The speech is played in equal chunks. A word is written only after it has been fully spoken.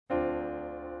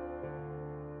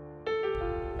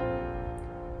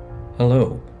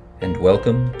Hello, and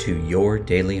welcome to Your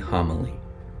Daily Homily,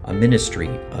 a ministry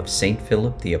of St.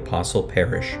 Philip the Apostle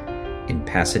Parish in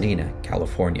Pasadena,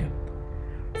 California.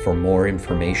 For more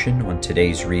information on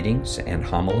today's readings and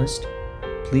homilist,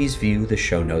 please view the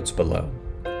show notes below.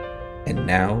 And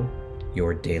now,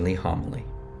 your daily homily.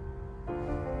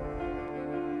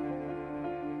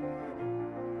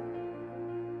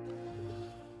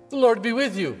 The Lord be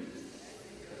with you.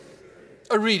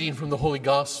 A reading from the Holy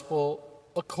Gospel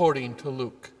according to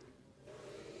Luke.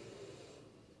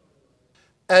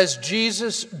 As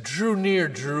Jesus drew near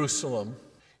Jerusalem,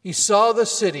 he saw the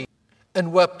city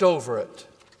and wept over it,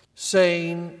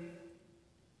 saying,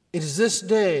 "It is this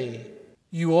day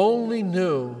you only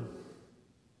knew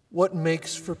what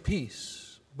makes for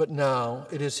peace, but now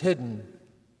it is hidden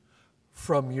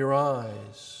from your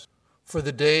eyes. For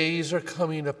the days are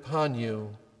coming upon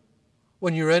you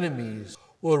when your enemies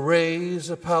will raise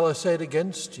a palisade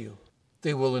against you.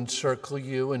 They will encircle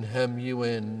you and hem you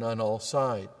in on all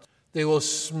sides. They will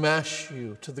smash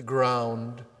you to the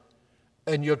ground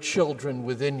and your children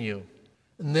within you,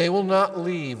 and they will not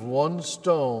leave one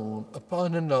stone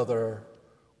upon another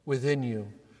within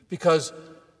you, because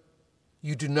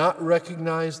you do not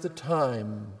recognize the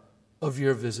time of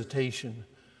your visitation."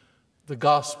 The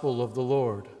Gospel of the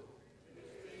Lord.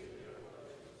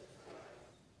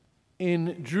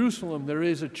 In Jerusalem, there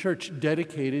is a church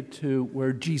dedicated to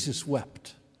where Jesus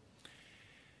wept.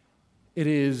 It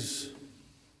is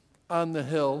on the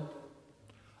hill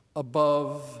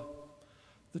above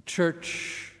the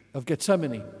Church of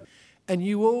Gethsemane. And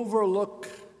you would have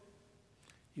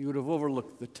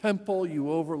overlooked the temple,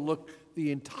 you overlook the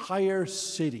entire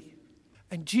city.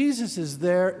 And Jesus is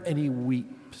there and he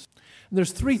weeps. And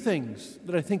there's three things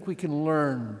that I think we can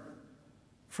learn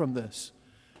from this.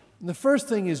 And the first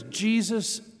thing is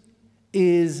Jesus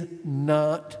is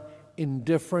not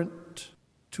indifferent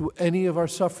to any of our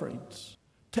sufferings,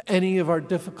 to any of our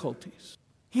difficulties.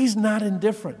 He's not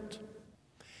indifferent.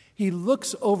 He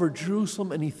looks over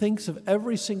Jerusalem and he thinks of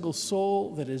every single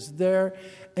soul that is there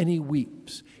and he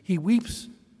weeps. He weeps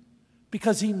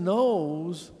because he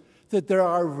knows that there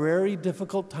are very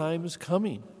difficult times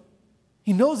coming.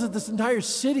 He knows that this entire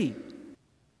city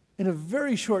in a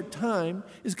very short time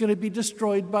is going to be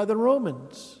destroyed by the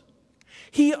Romans.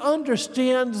 He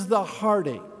understands the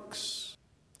heartaches.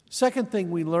 Second thing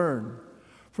we learn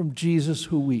from Jesus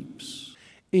who weeps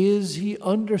is he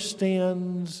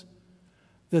understands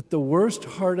that the worst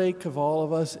heartache of all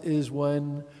of us is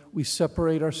when we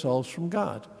separate ourselves from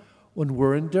God, when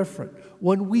we're indifferent,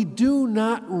 when we do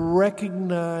not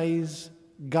recognize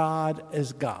God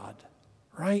as God,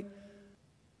 right?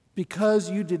 Because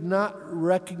you did not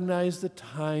recognize the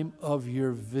time of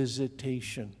your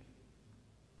visitation.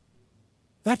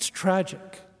 That's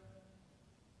tragic.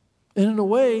 And in a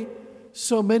way,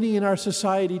 so many in our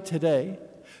society today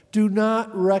do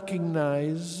not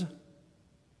recognize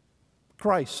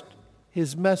Christ,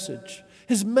 his message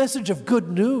of good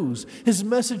news, his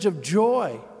message of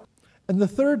joy. And the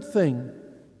third thing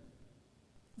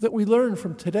that we learn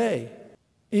from today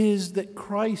is that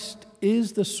Christ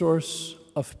is the source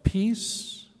of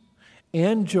peace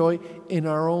and joy in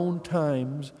our own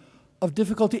times of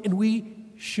difficulty, and we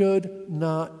should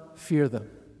not fear them.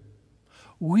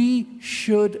 We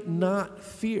should not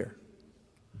fear.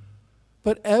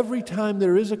 But every time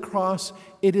there is a cross,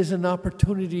 it is an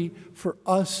opportunity for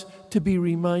us to be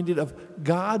reminded of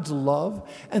God's love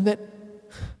and that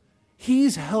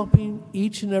he's helping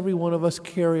each and every one of us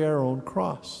carry our own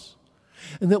cross.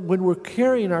 And that when we're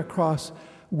carrying our cross,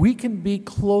 we can be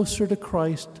closer to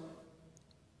Christ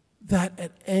than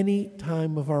at any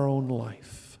time of our own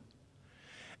life.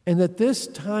 And that this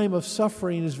time of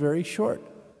suffering is very short.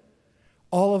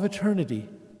 All of eternity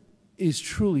is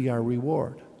truly our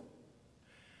reward.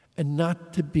 And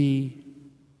not to be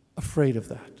afraid of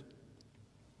that.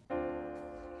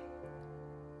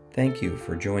 Thank you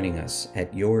for joining us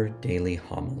at Your Daily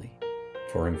Homily.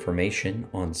 For information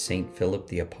on St. Philip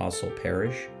the Apostle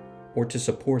Parish or to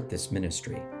support this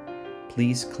ministry,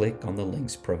 please click on the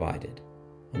links provided.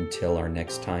 Until our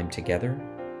next time together,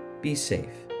 be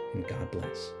safe and God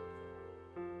bless.